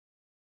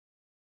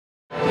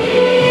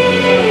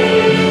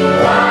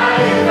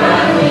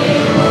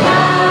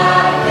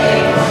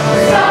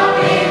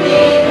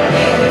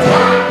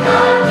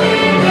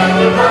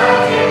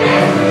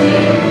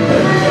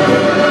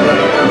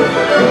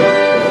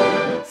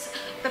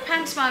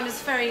pantomime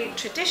is a very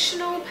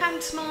traditional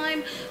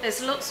pantomime.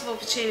 There's lots of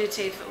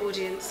opportunity for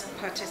audience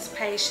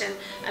participation,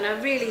 and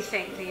I really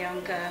think the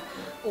younger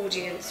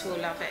audience will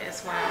love it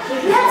as well.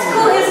 Let's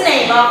call his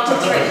name after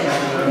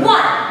 3.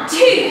 1,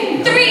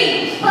 2,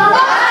 3. Well,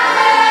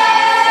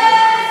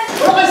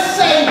 I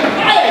say,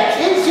 hiya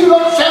kids, you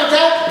lot shout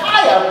out,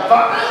 hiya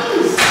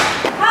bunnies!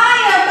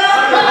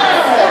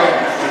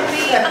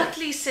 The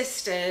Ugly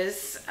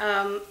Sisters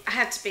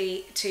had to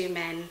be 2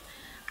 men,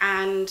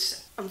 and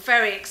I'm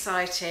very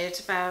excited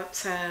about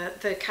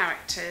the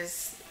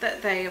characters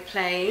that they are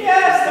playing.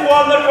 Yes, the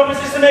one that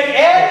promises to make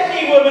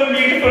any woman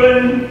beautiful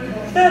in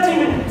 30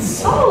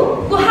 minutes.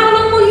 Oh, well how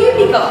long will you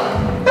be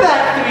gone?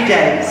 About 3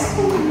 days.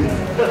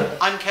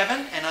 I'm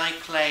Kevin, and I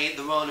play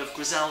the role of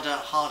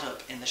Griselda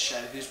Hardup in the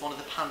show, who's one of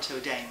the Panto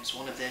Dames,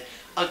 one of the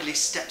ugly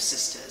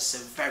stepsisters, so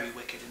very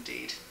wicked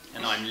indeed.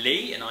 And I'm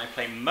Lee, and I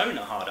play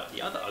Mona Hardup,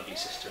 the other ugly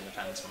sister in the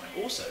pantomime,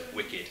 also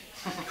wicked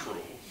and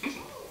cruel.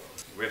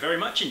 We're very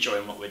much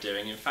enjoying what we're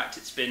doing. In fact,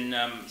 it's been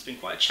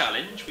quite a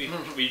challenge.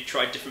 We've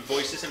tried different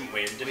voices, haven't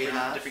we? And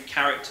different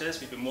characters.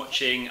 We've been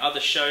watching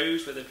other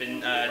shows where there've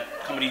been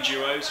comedy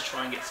duos to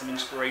try and get some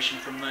inspiration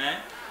from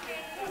there.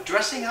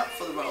 Dressing up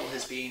for the role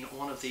has been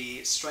one of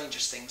the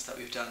strangest things that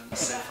we've done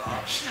so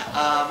far.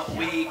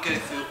 We go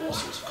through all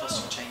sorts of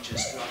costume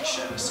changes throughout the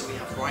show, so we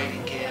have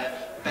riding gear,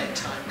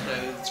 bedtime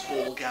clothes,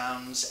 ball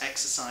gowns,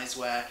 exercise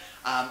wear,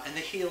 and the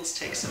heels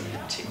take some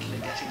particular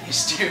getting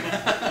used to.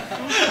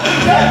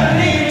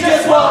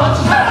 Just watch!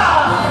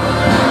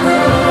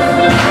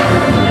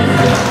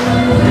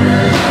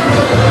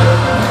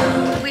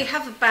 We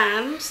have a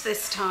band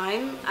this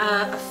time,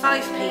 a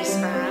 5-piece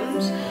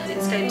band.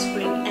 It's going to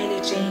bring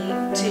energy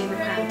to the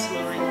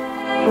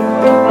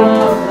pantomime.